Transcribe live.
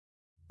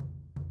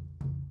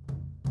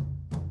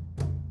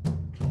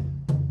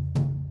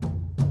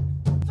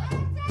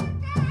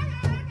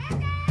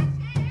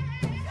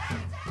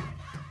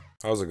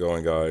How's it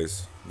going,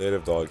 guys?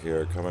 Native Dog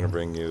here, coming to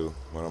bring you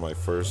one of my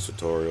first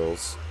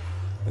tutorials.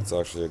 It's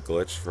actually a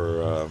glitch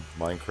for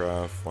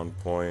Minecraft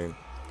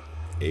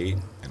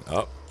 1.8 and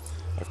up.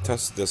 I've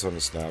tested this on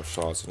the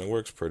snapshots and it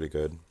works pretty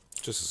good,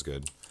 just as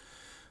good.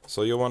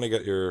 So you'll want to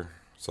get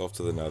yourself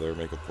to the nether,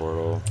 make a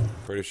portal.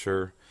 Pretty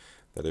sure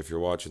that if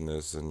you're watching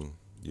this, and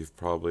you've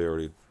probably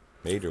already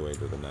made your way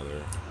to the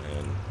nether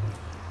and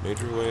made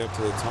your way up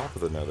to the top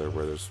of the nether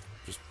where there's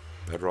just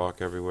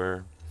bedrock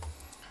everywhere.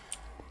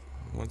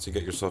 Once you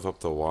get yourself up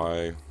to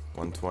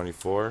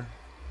Y124,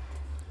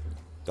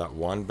 that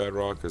one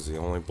bedrock is the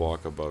only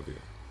block above you.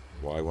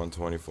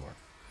 Y124.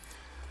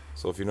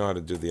 So if you know how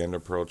to do the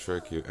ender pearl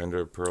trick, you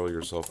ender pearl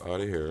yourself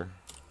out of here,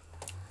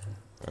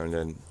 and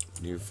then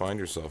you find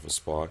yourself a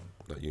spot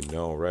that you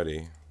know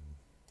already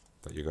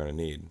that you're going to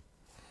need.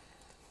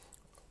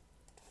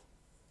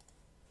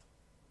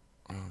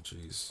 Oh,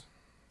 jeez.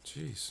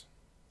 Jeez.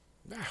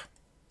 I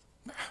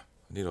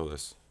need all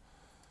this.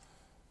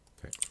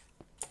 Okay.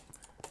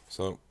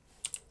 So,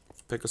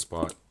 pick a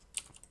spot.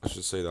 Let's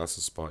just say that's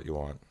the spot you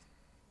want.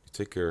 You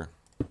take your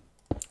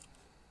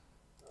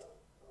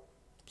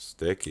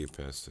sticky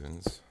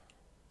pistons,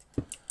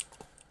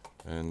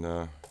 and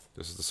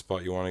this is the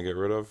spot you want to get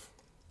rid of.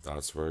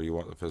 That's where you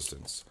want the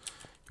pistons.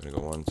 You're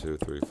gonna go 1, 2,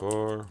 3,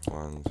 4.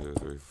 1, 2,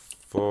 3,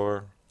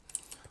 4.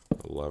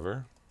 The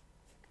lever.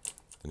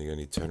 Then you're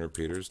gonna need 10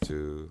 repeaters.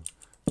 2,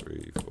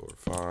 3, 4,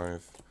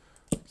 5,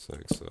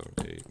 6, 7,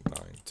 8,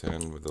 9,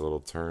 10. With the little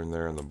turn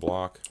there in the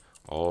block.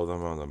 All of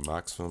them on the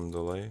maximum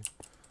delay.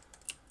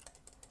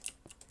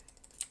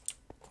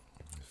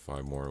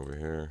 5 more over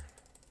here.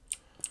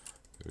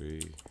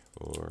 3,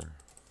 4,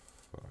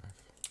 5.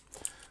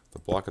 The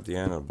block at the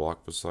end and a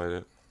block beside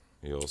it.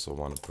 You also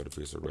want to put a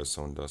piece of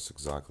redstone dust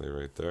exactly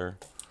right there.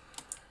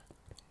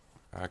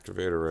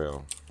 Activate a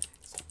rail.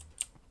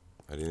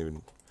 I didn't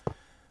even...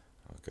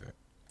 Okay.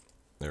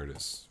 There it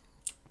is.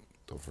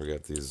 Don't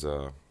forget these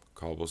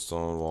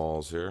cobblestone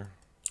walls here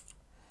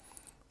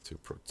to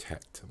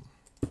protect them.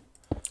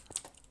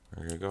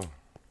 There you go.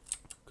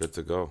 Good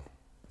to go.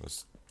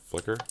 Let's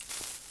flicker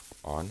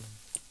on.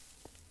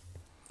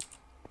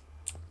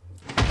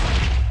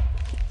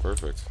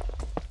 Perfect.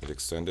 It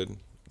extended at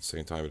the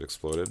same time it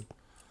exploded.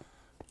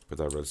 Put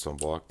that redstone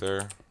block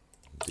there.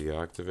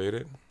 Deactivate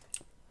it.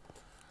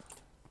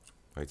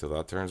 Wait till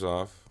that turns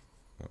off.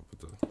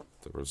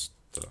 Put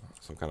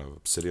some kind of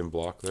obsidian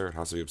block there. It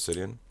has to be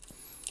obsidian.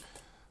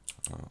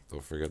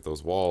 Don't forget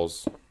those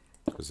walls,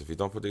 because if you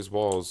don't put these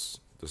walls,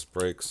 this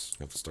breaks.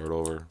 You have to start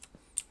over.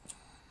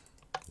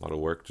 A lot of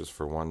work just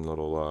for one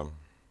little,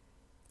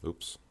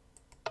 oops.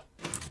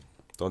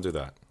 Don't do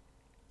that.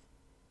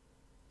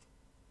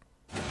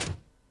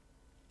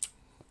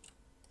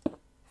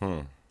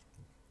 I've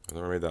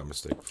never made that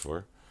mistake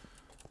before.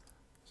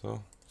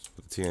 So, let's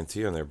put the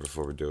TNT on there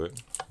before we do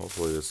it.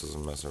 Hopefully this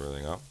doesn't mess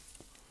everything up.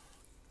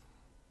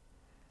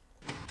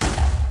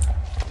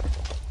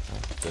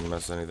 Didn't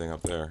mess anything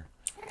up there.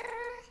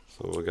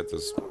 So we'll get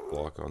this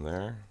block on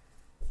there.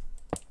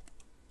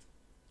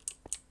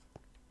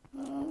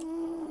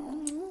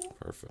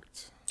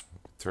 Perfect.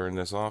 Turn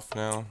this off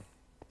now.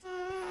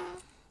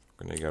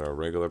 We're going to get our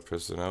regular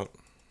piston out.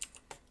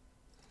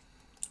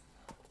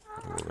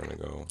 And we're going to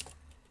go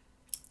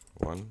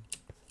 1.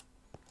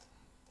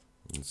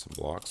 Need some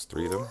blocks.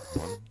 3 of them.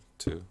 1,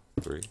 2,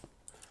 3.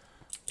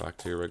 Back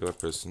to your regular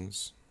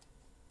pistons.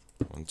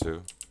 1,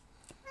 2.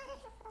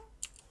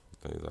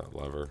 Need that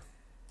lever.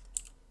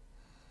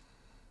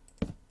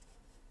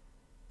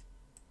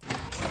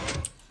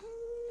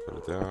 Put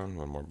it down.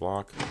 1 more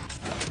block.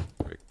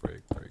 Break,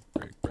 break, break,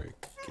 break, break.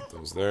 Keep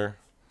those there.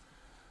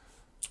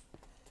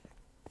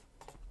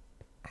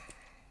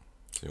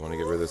 So you want to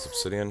get rid of this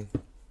obsidian.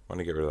 Want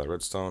to get rid of that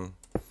redstone.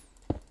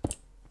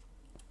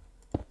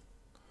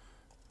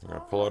 We're going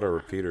to pull out our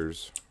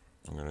repeaters.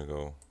 I'm going to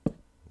go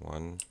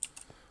 1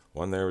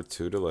 there with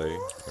 2 delay.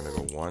 We're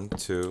going to go 1,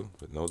 2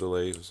 with no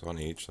delays on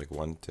each, like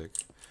 1 tick.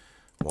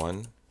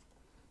 1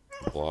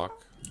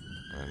 block,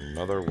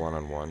 another 1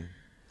 on 1.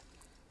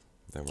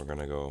 Then we're going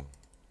to go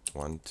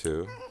 1,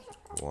 2,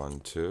 1,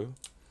 2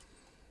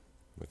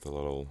 with a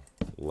little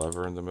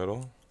lever in the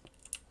middle.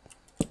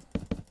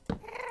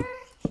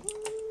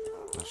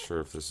 Not sure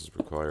if this is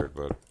required,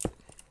 but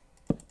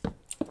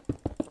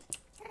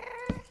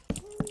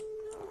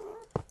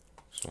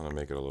just want to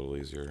make it a little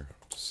easier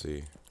to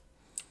see.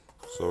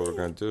 So what we're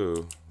going to do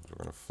is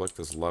we're going to flick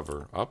this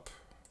lever up,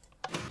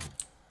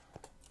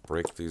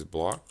 break these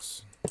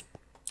blocks,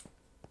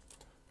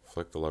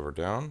 flick the lever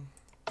down,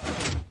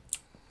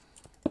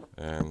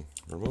 and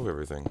remove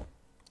everything.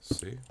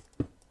 See?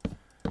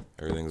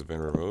 Everything's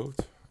been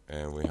removed,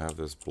 and we have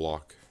this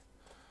block,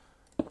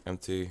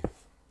 empty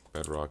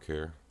bedrock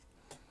here.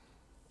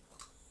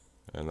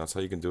 And that's how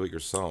you can do it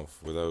yourself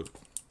without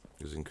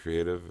using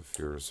creative. If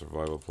you're a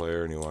survival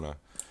player and you want to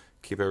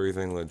keep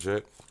everything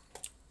legit,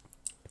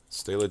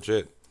 stay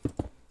legit.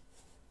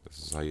 This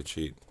is how you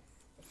cheat.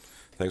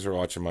 Thanks for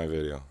watching my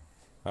video.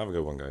 Have a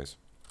good one, guys.